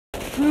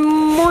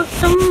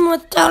Mortem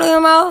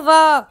Metalium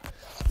Alpha!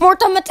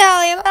 Mortem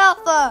Metalium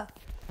Alpha!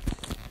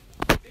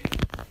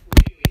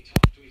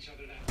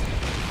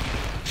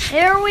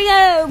 Here we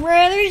go,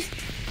 brothers.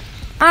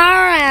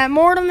 Alright,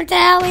 Mortem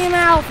Metalium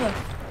Alpha.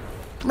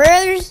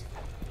 Brothers,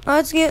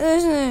 let's get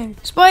this in.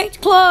 Spiked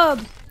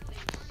Club.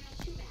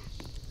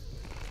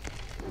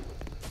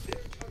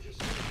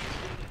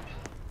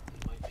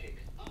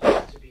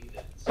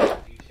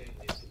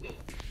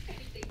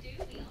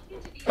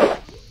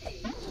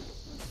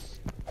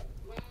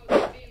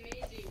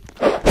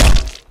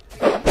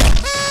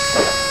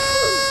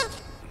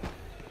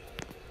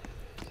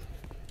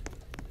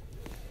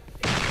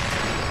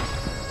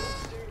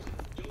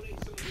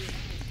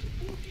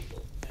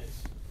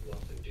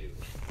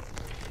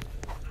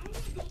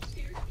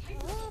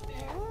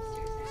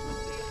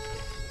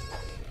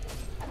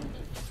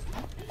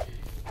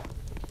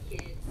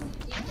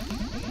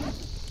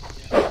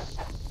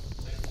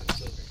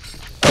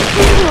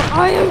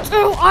 I am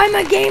too. I'm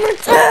a gamer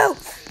too.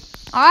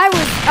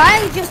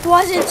 I just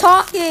wasn't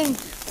talking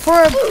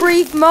for a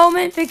brief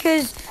moment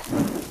because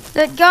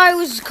that guy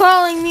was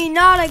calling me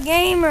not a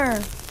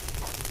gamer.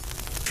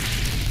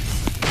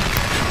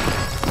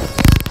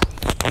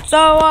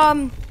 So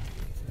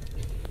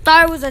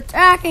I was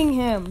attacking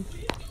him.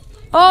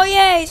 Oh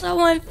yay!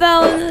 Someone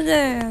fell in the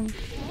dam.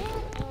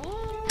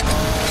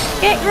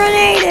 Get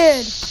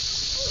grenaded.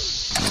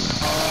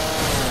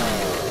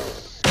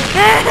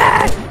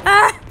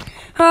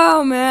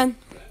 Oh man.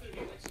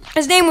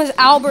 His name was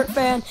Albert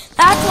Fan.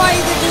 That's why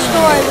you get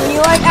destroyed when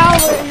you like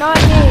Albert and not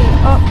me.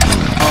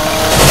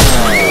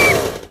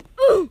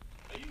 Oh.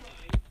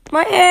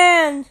 My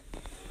hand.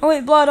 Oh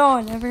wait, blood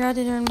on. I forgot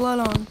to turn blood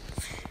on.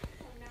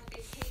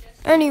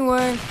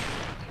 Anyway.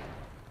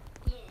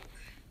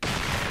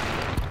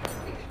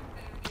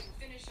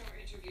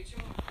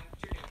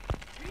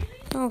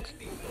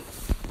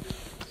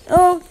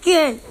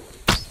 Okay.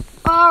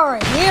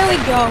 Alright, here we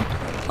go.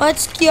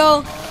 Let's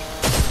kill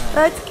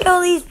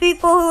these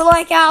people who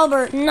like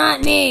Albert,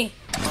 not me.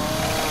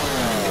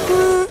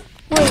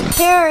 Wait,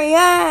 Terry,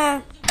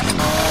 yeah.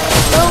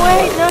 Oh,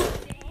 wait, no.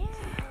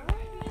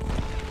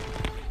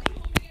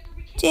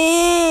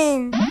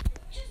 Dang.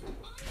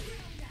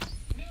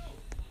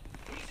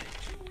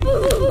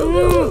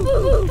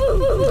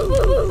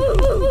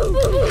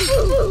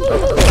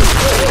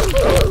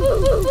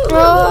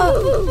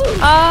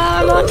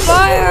 I'm on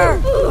fire.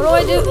 What do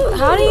I do?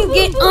 How do you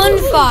get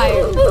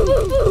unfire?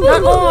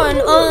 Not on,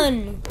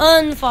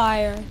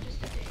 unfire.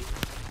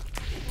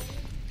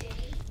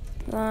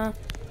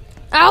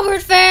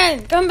 Albert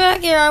Fan, come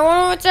back here. I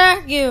want to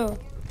attack you.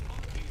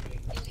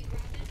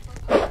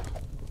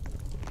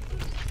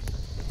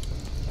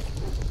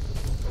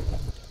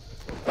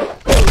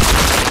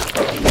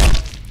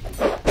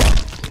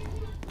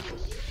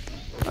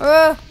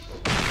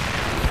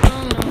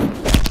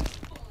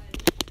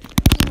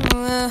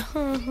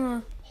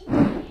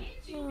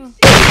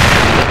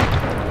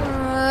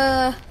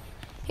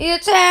 He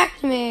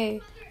attacked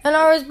me, and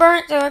I was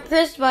burnt to a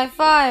crisp by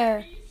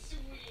fire.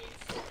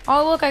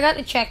 Oh look, I got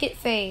the check it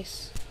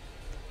face.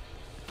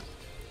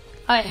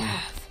 I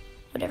have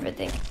whatever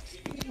thing.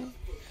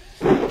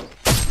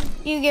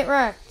 You get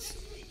wrecked.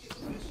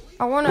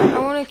 I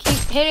wanna keep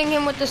hitting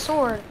him with the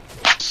sword.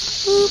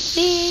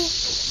 Oopsie.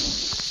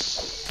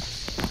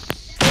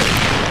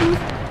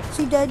 Is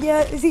he dead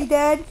yet? Is he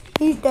dead?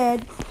 He's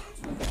dead.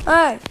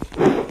 Hey,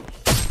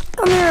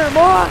 come here,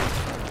 boy.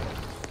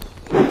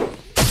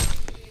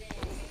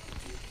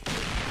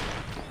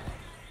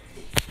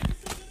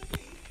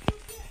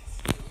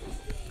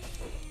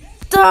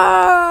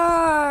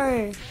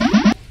 Die!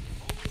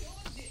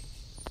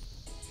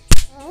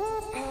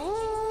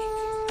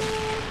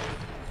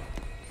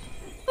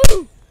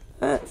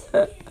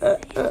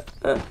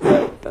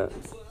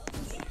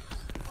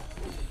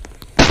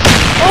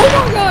 Oh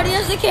my god, he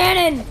has the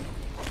cannon!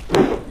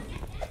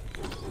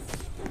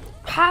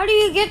 How do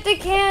you get the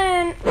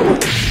cannon?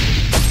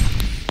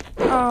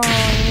 Oh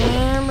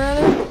man,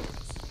 brother.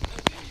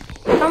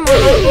 Come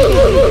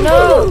on.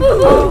 No.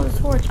 Oh, the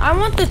torch. I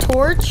want the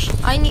torch.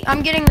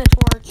 I'm getting the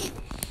torch.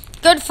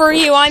 Good for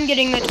you. I'm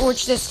getting the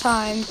torch this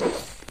time.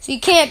 So you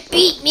can't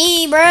beat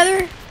me,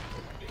 brother.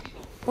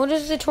 What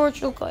does the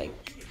torch look like?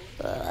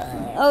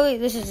 Oh wait,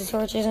 this is the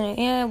torch, isn't it?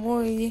 Yeah,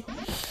 boy.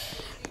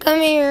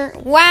 Come here.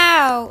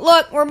 Wow.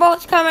 Look, we're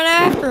both coming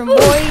after him,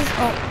 boys.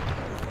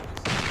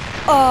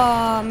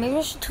 Oh. Maybe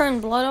I should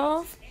turn blood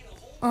off.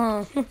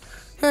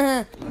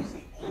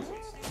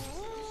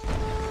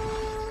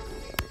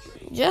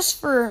 Just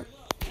for...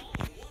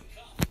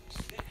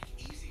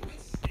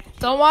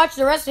 Don't watch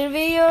the rest of the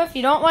video if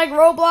you don't like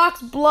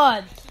Roblox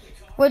Blood.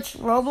 Which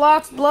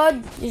Roblox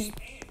Blood is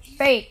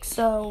fake,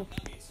 so...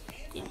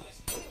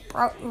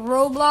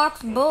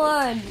 Roblox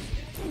Blood.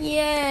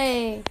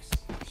 Yay.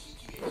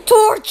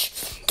 Torch!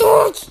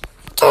 Torch!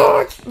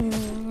 Torch!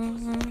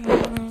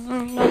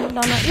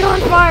 You're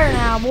on fire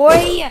now,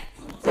 boy!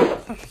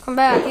 Come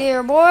back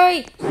here,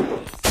 boy!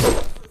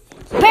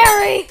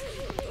 Parry!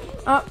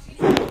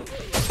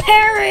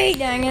 Parry!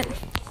 Dang it.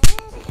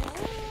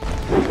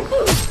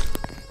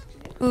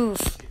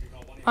 Oof.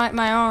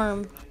 My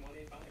arm.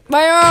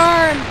 My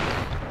arm!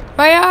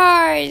 My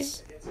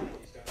eyes!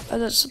 Are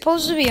those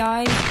supposed to be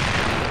eyes?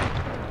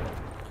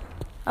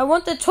 I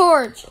want the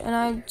torch, and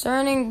I'm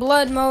turning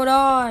blood mode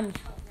on.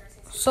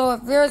 So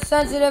if you're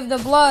sensitive to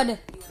blood,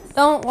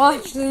 don't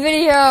watch the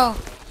video.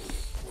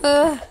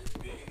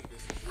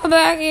 Come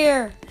back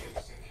here.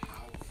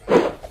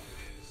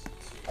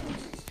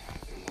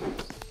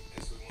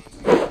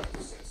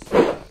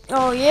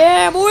 Oh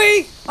yeah,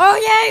 boy! Oh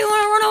yeah, you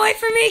wanna run away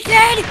from me,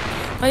 kid?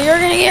 Well, you're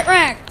gonna get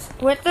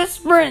wrecked with the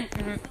sprint.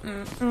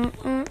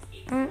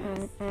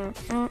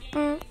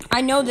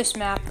 I know this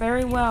map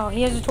very well.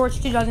 He has a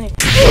torch too, doesn't he?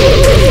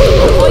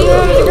 Oh, you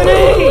have a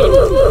grenade!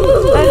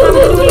 That's not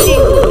gonna do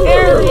anything.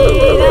 Bury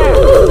that.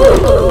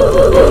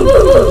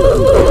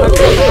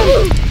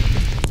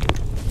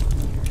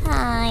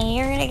 Hi,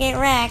 you're gonna get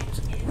wrecked.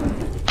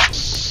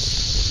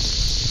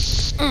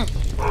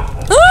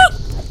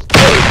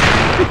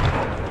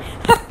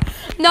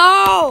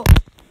 No!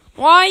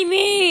 Why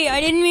me?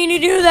 I didn't mean to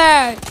do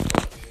that.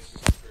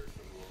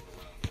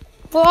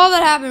 Well, all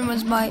that happened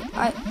was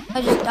I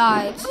just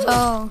died,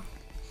 so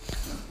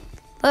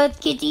let's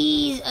get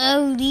these.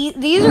 Oh,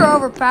 these are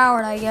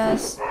overpowered, I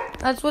guess.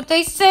 That's what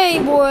they say,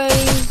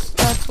 boys.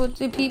 That's what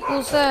the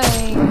people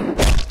say.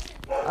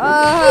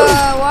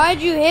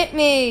 Why'd you hit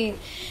me?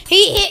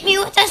 He hit me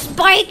with a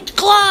spiked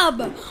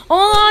club.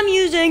 All I'm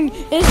using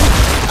is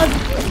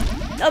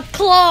a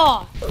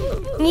claw.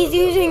 And he's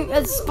using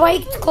a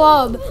spiked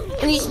club,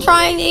 and he's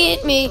trying to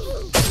hit me.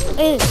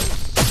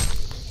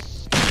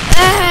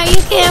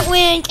 You can't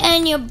win,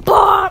 can you,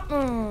 Bob?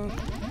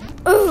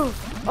 Ooh.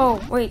 Oh,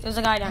 wait, there's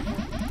a guy down here.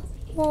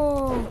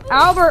 Whoa.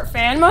 Albert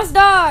fan must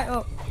die.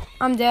 Oh,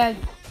 I'm dead.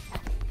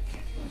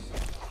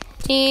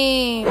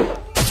 Team.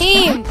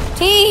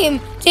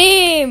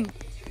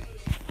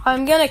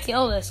 I'm gonna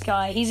kill this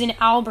guy. He's an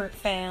Albert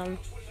fan.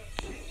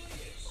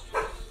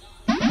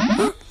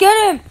 Get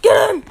him!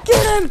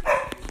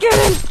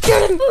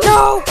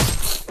 No!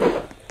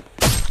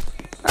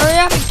 Hurry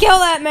up and kill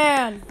that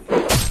man!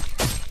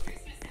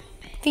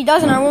 If he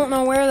doesn't, I won't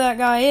know where that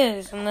guy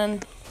is, and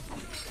then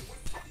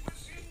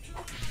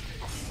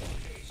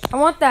I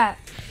want that.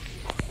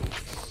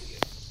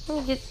 Let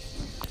me get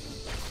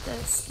the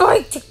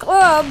spiked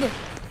club.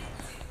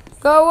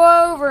 Go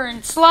over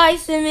and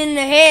slice him in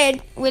the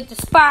head with the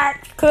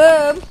spiked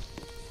club.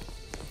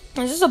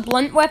 Is this a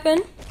blunt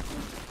weapon?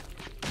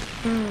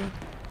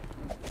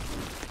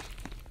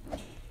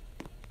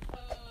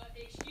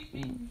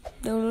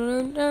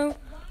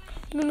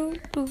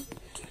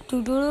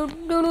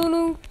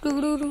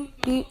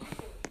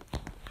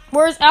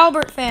 Where's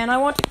Albert fan? I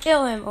want to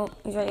kill him. Oh,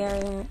 he's right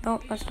here. Oh,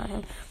 that's not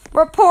him.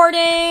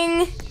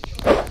 Reporting!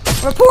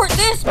 Report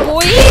this,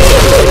 boy!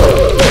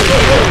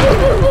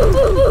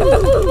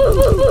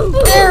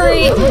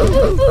 Very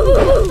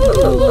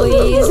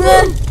please.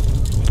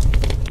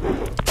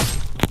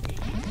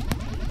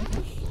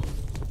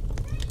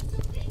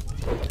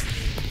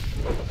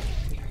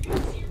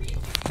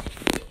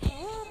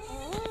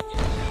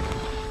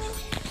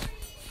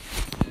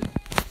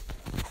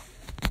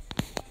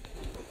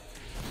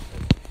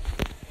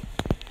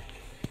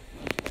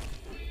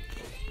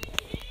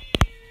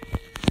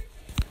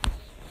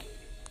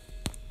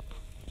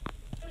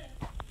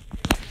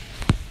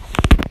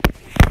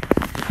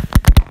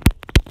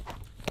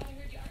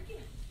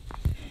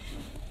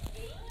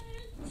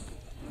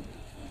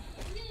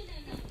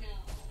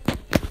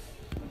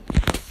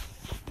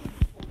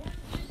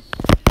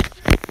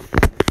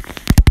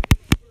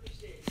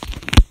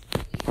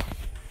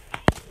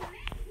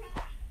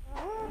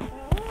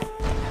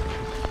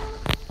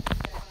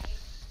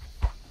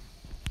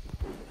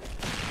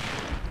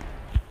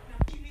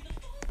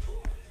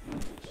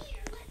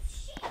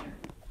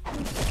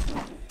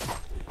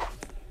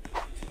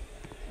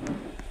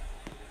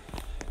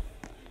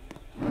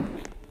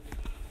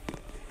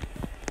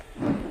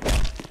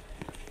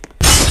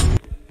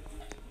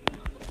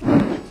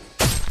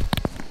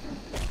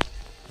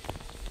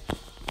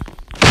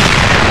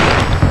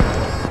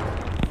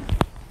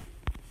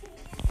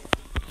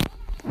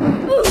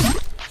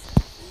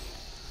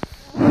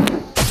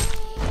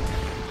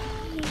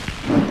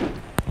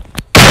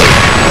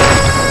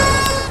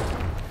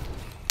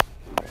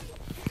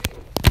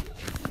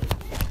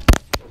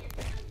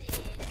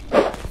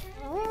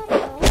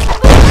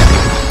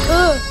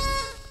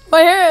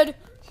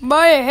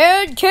 My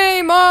head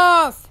came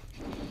off!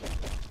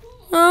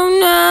 Oh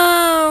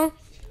no!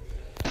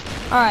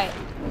 Alright.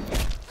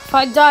 If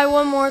I die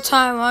one more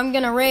time, I'm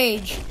gonna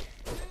rage.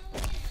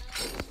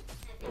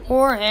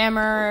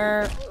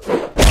 Warhammer.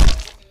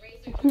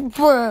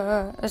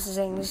 This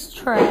thing is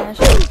trash.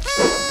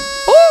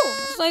 Oh!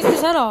 Sliced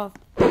his head off.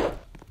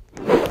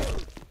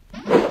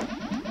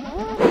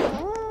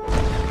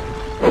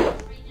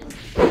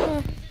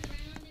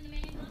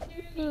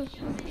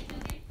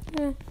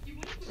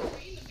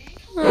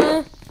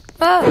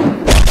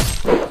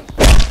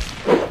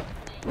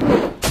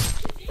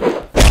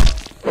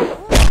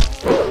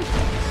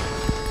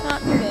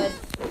 Not good.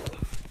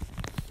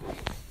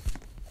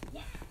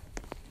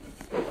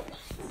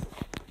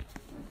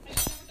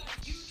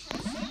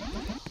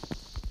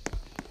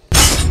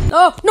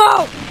 Oh,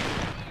 no!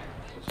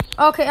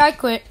 Okay, I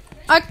quit.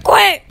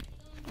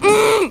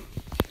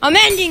 I'm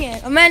ending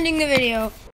it. I'm ending the video.